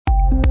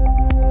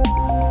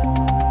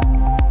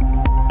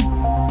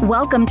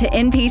Welcome to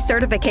NP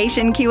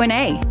Certification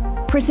Q&A,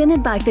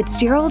 presented by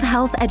Fitzgerald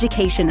Health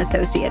Education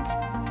Associates.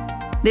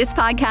 This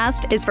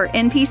podcast is for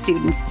NP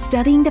students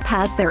studying to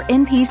pass their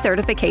NP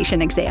certification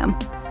exam.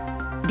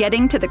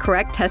 Getting to the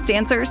correct test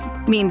answers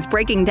means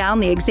breaking down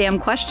the exam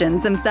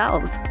questions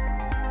themselves.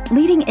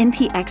 Leading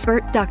NP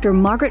expert Dr.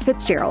 Margaret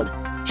Fitzgerald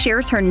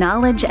shares her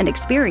knowledge and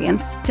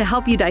experience to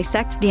help you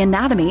dissect the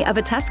anatomy of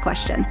a test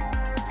question,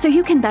 so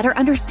you can better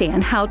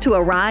understand how to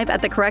arrive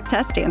at the correct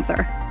test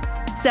answer.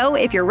 So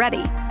if you're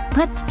ready,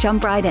 let's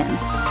jump right in.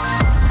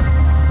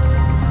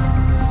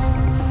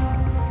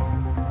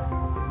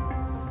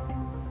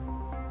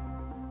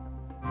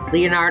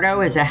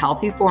 Leonardo is a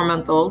healthy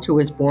 4-month-old who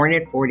was born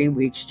at 40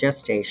 weeks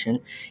gestation.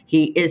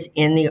 He is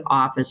in the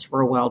office for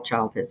a well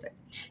child visit.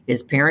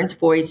 His parents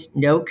voice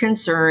no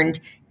concern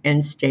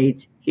and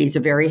states he's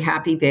a very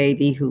happy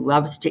baby who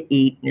loves to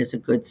eat and is a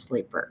good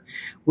sleeper.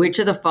 Which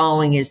of the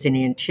following is an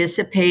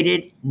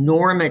anticipated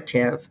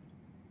normative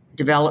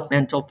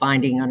developmental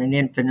finding on an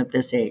infant of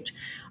this age?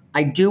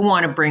 I do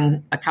want to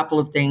bring a couple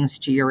of things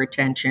to your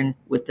attention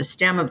with the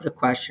stem of the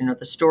question or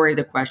the story of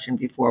the question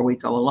before we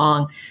go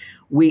along.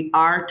 We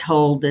are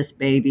told this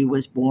baby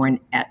was born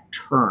at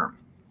term.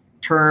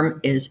 Term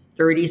is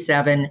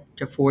 37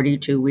 to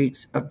 42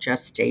 weeks of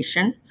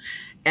gestation.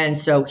 And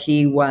so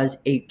he was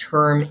a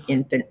term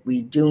infant.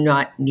 We do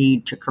not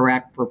need to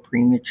correct for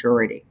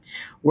prematurity.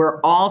 We're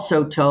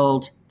also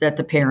told that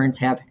the parents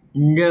have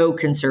no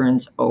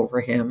concerns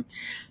over him.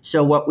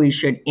 So what we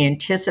should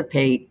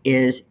anticipate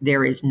is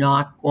there is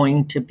not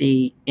going to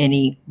be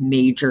any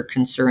major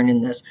concern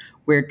in this.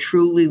 We're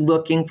truly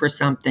looking for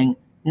something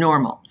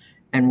normal.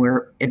 And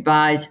we're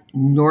advised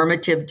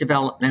normative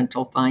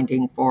developmental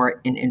finding for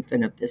an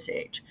infant of this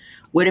age.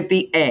 Would it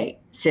be A,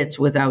 sits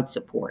without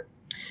support?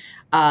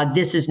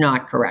 This is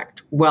not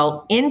correct.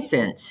 Well,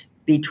 infants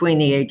between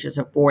the ages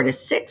of 4 to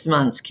 6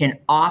 months can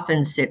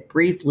often sit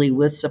briefly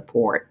with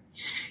support.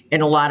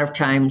 And a lot of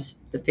times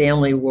the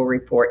family will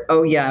report,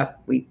 oh yeah,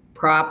 we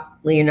prop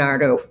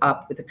Leonardo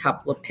up with a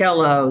couple of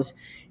pillows.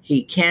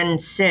 He can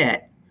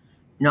sit,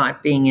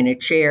 not being in a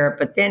chair,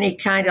 but then he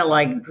kind of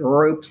like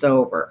droops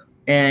over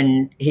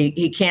and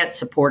he can't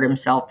support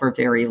himself for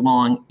very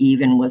long,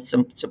 even with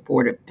some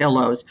supportive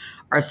pillows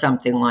or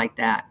something like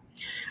that.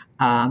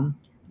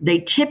 They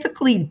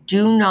typically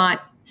do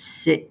not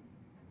sit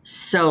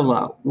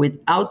solo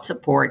without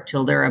support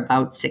till they're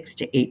about 6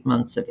 to 8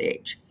 months of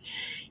age.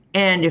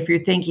 And if you're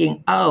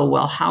thinking, oh,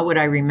 well, how would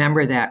I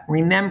remember that?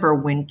 Remember,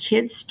 when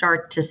kids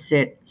start to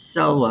sit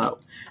solo,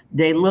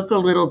 they look a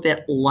little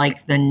bit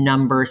like the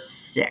number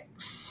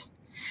 6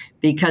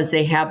 because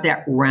they have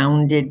that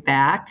rounded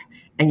back.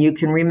 And you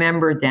can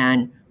remember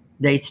then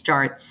they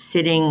start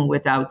sitting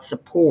without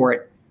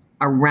support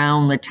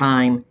around the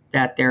time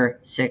that they're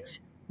 6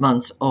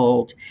 months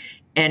old.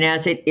 And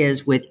as it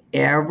is with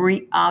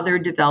every other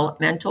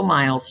developmental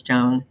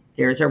milestone,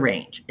 there's a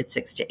range. It's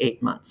 6 to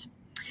 8 months.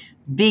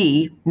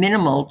 B,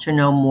 minimal to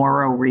no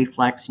Moro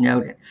reflex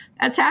noted.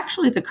 That's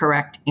actually the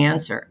correct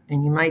answer.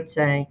 And you might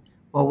say,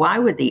 well, why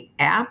would the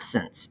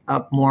absence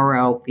of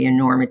Moro be a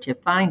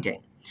normative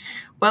finding?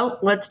 Well,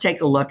 let's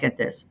take a look at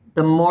this.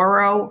 The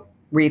Moro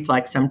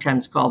reflex,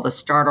 sometimes called the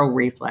startle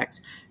reflex,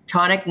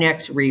 tonic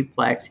neck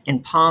reflex,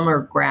 and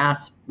palmar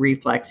grass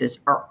reflexes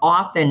are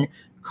often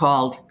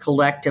called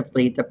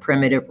collectively the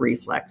primitive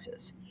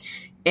reflexes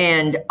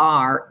and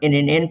are in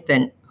an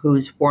infant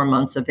who's 4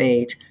 months of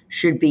age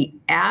should be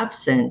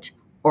absent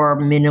or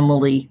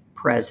minimally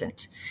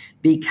present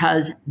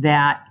because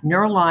that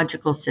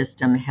neurological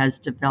system has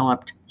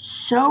developed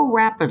so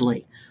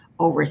rapidly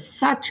over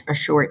such a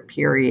short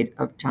period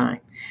of time.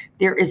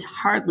 There is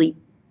hardly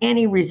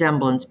any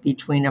resemblance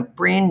between a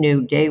brand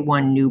new day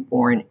one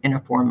newborn and a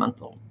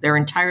 4-month-old. They're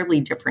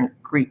entirely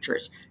different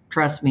creatures.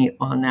 Trust me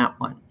on that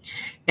one.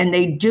 And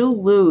they do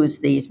lose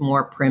these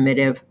more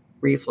primitive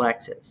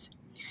reflexes.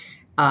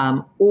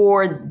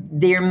 Or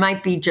there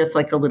might be just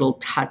like a little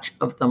touch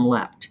of them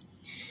left.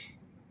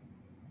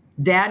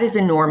 That is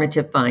a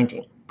normative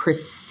finding.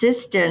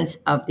 Persistence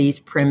of these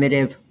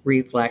primitive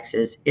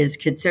reflexes is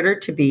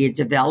considered to be a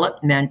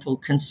developmental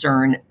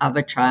concern of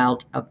a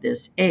child of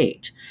this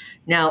age.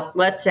 Now,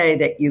 let's say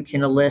that you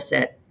can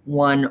elicit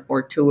 1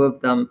 or 2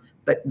 of them,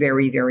 but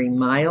very, very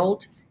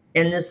mild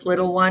in this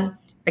little one.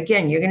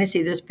 Again, you're going to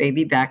see this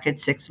baby back at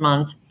 6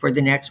 months for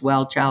the next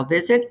well child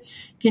visit.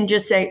 You can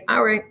just say,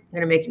 all right, I'm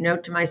going to make a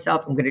note to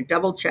myself. I'm going to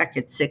double check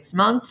at 6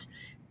 months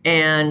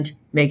and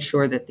make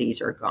sure that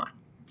these are gone.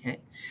 Okay.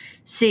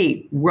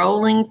 C,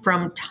 rolling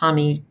from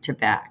tummy to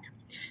back.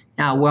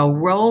 Now, while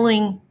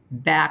rolling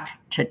back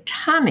to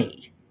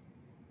tummy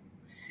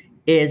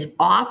is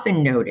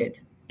often noted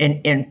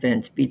in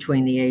infants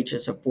between the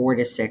ages of 4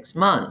 to 6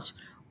 months,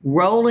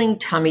 rolling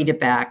tummy to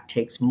back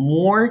takes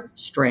more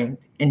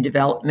strength and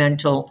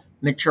developmental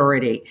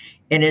maturity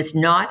and is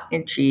not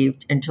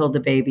achieved until the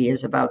baby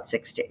is about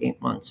 6 to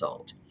 8 months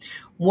old.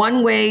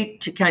 One way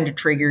to kind of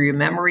trigger your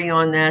memory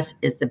on this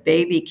is the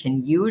baby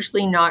can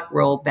usually not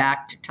roll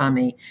back to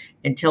tummy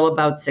until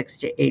about 6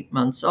 to 8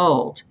 months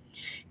old.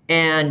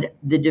 And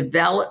the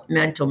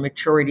developmental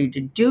maturity to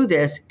do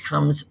this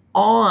comes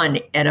on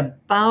at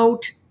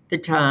about the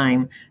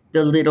time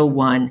the little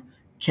one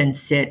can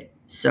sit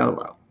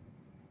solo.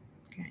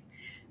 Okay.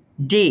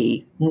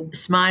 D,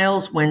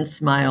 smiles when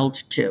smiled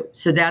to.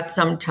 So that's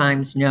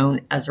sometimes known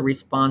as a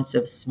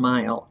responsive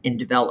smile in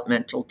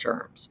developmental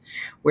terms,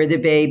 where the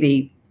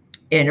baby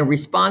in a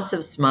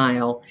responsive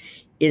smile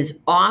is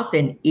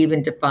often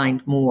even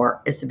defined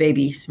more as the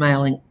baby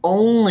smiling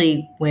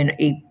only when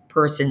a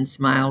person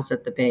smiles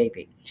at the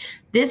baby.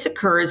 This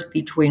occurs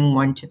between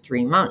 1 to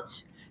 3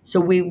 months.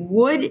 So we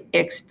would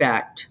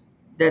expect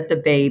that the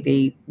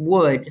baby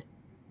would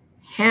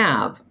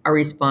have a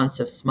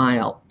responsive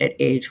smile at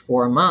age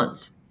 4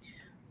 months.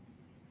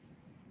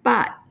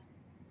 But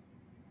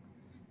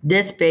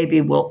this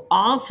baby will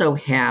also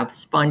have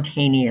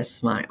spontaneous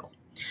smile,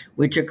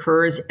 which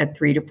occurs at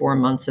 3 to 4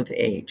 months of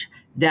age.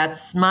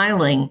 That's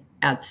smiling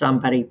at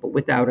somebody, but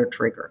without a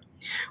trigger.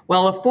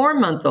 Well, a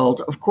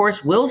 4-month-old, of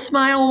course, will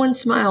smile when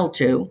smiled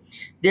to.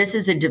 This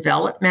is a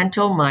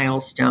developmental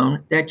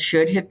milestone that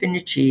should have been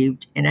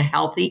achieved in a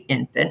healthy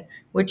infant,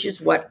 which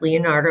is what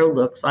Leonardo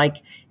looks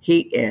like he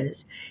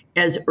is,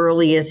 as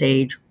early as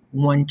age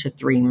 1 to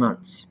 3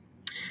 months.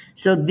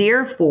 So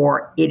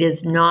therefore, it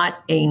is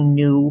not a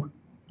new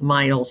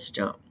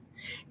milestone.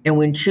 And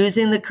when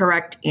choosing the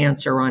correct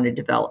answer on a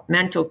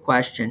developmental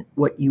question,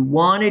 what you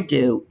want to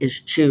do is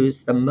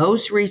choose the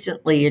most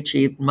recently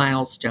achieved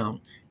milestone,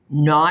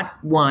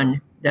 not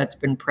one that's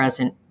been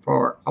present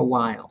for a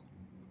while.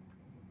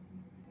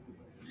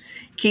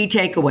 Key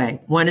takeaway: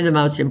 one of the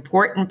most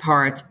important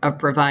parts of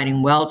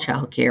providing well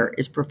child care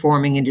is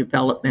performing a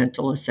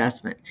developmental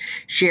assessment.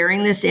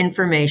 Sharing this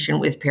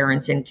information with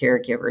parents and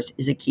caregivers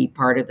is a key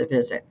part of the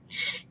visit.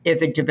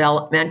 If a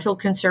developmental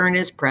concern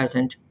is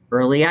present,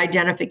 early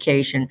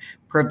identification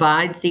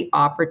provides the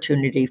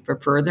opportunity for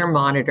further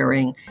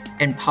monitoring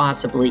and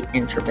possibly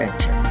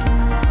intervention.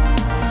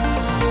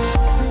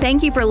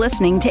 Thank you for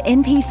listening to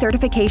NP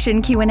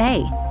Certification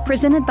Q&A,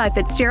 presented by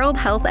Fitzgerald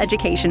Health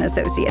Education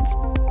Associates.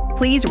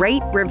 Please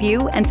rate,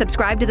 review, and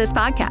subscribe to this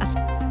podcast.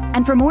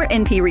 And for more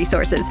NP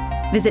resources,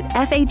 visit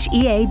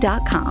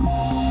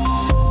FHEA.com.